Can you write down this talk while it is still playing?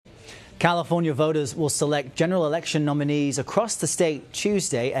California voters will select general election nominees across the state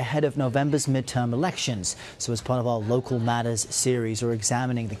Tuesday ahead of November's midterm elections. So as part of our Local Matters series, we're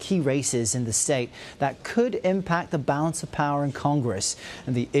examining the key races in the state that could impact the balance of power in Congress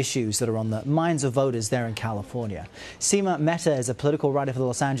and the issues that are on the minds of voters there in California. Seema Mehta is a political writer for the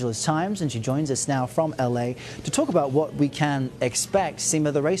Los Angeles Times, and she joins us now from LA to talk about what we can expect.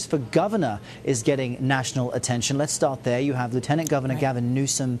 Seema, the race for governor is getting national attention. Let's start there. You have Lieutenant Governor Gavin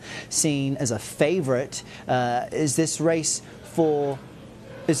Newsom seen as a favorite. Is this really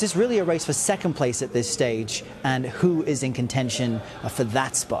a race for second place at this stage, and who is in contention for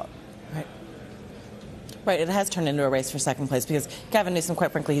that spot? Right, it has turned into a race for second place because Gavin Newsom,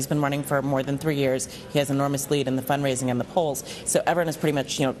 quite frankly, he's been running for more than 3 years. He has enormous lead in the fundraising and the polls, so everyone is pretty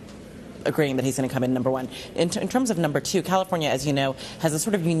much, agreeing that he's going to come in number one. In terms of number two, California, as you know, has a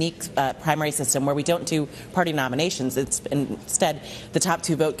sort of unique primary system where we don't do party nominations. Instead, the top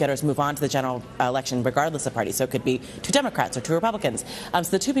two vote getters move on to the general election regardless of party. So it could be two Democrats or two Republicans. So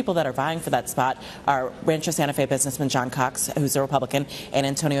the two people that are vying for that spot are Rancho Santa Fe businessman John Cox, who's a Republican, and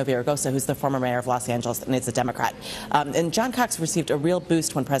Antonio Villaraigosa, who's the former mayor of Los Angeles and is a Democrat. And John Cox received a real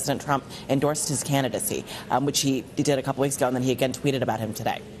boost when President Trump endorsed his candidacy, which he did a couple weeks ago, and then he again tweeted about him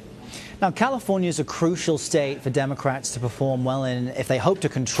today. Now, California is a crucial state for Democrats to perform well in if they hope to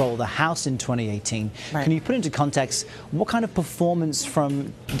control the House in 2018. Right. Can you put into context what kind of performance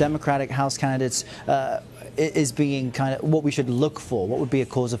from Democratic House candidates is being kind of what we should look for? What would be a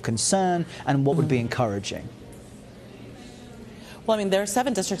cause of concern and what would be encouraging? Well, I mean, there are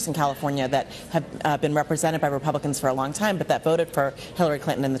 7 districts in California that have been represented by Republicans for a long time, but that voted for Hillary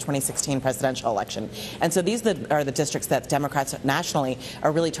Clinton in the 2016 presidential election. And so these are the districts that Democrats nationally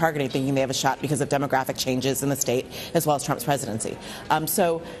are really targeting, thinking they have a shot because of demographic changes in the state, as well as Trump's presidency.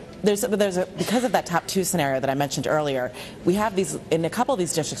 Because of that top 2 scenario that I mentioned earlier, we have in a couple of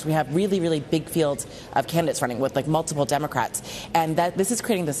these districts, we have really, really big fields of candidates running with multiple Democrats. And this is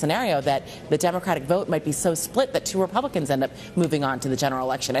creating the scenario that the Democratic vote might be so split that 2 Republicans end up moving on to the general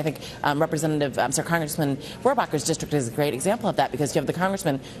election. I think Congressman Rohrabacher's district is a great example of that, because you have the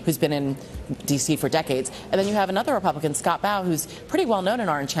congressman who's been in D.C. for decades, and then you have another Republican, Scott Baugh, who's pretty well known in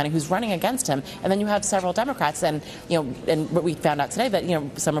Orange County, who's running against him, and then you have several Democrats, and what we found out today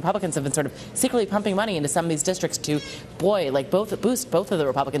that some Republicans have been sort of secretly pumping money into some of these districts to boost both of the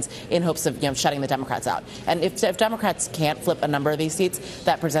Republicans in hopes of shutting the Democrats out. And if Democrats can't flip a number of these seats,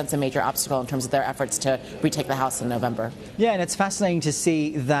 that presents a major obstacle in terms of their efforts to retake the House in November. Yeah, and it's fascinating to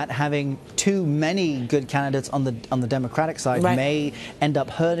see that having too many good candidates on the Democratic side may end up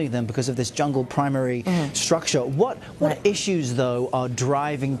hurting them because of this jungle primary structure. What issues, though, are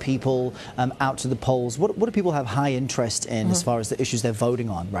driving people out to the polls? What do people have high interest in as far as the issues they're voting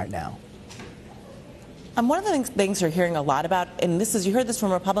on right now? One of the things you're hearing a lot about, and you heard this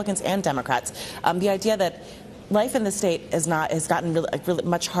from Republicans and Democrats, the idea that life in the state has gotten really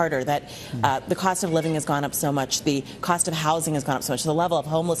much harder, that the cost of living has gone up so much, the cost of housing has gone up so much, the level of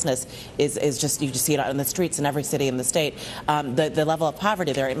homelessness is just, you just see it out in the streets in every city in the state. The level of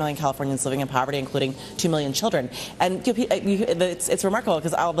poverty, there are 8 million Californians living in poverty, including 2 million children. And it's remarkable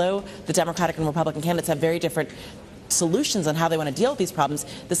because although the Democratic and Republican candidates have very different solutions on how they want to deal with these problems,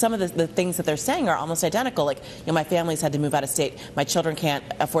 some of the things that they're saying are almost identical. Like, my family's had to move out of state, my children can't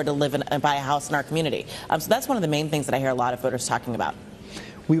afford to live and buy a house in our community. So that's one of the main things that I hear a lot of voters talking about.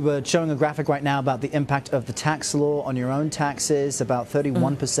 We were showing a graphic right now about the impact of the tax law on your own taxes. About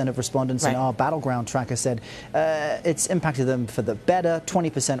 31% of respondents in our battleground tracker said it's impacted them for the better,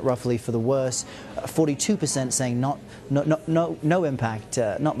 20% roughly for the worse, 42% saying no impact,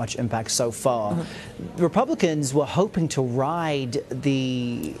 not much impact so far. Republicans were hoping to ride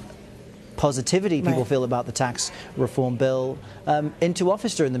the positivity people feel about the tax reform bill into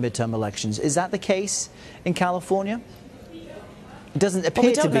office during the midterm elections. Is that the case in California? It doesn't appear to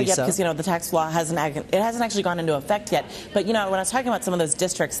be so. We don't know yet because, the tax law hasn't actually gone into effect yet. But, when I was talking about some of those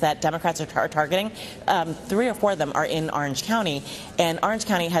districts that Democrats are targeting, 3 or 4 of them are in Orange County. And Orange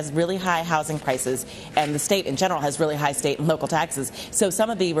County has really high housing prices, and the state in general has really high state and local taxes. So some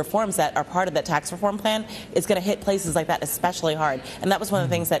of the reforms that are part of that tax reform plan is going to hit places like that especially hard. And that was one of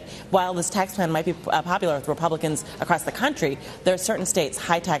the things that, while this tax plan might be popular with Republicans across the country, there are certain states,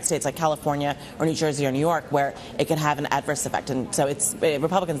 high-tax states like California or New Jersey or New York, where it can have an adverse effect. And so it's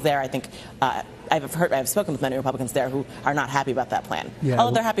Republicans there, I think, I've spoken with many Republicans there who are not happy about that plan. Yeah,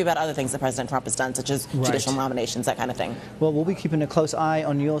 although they're happy about other things that President Trump has done, such as judicial nominations, that kind of thing. Well, we'll be keeping a close eye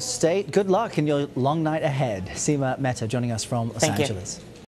on your state. Good luck in your long night ahead. Seema Mehta joining us from Los Angeles.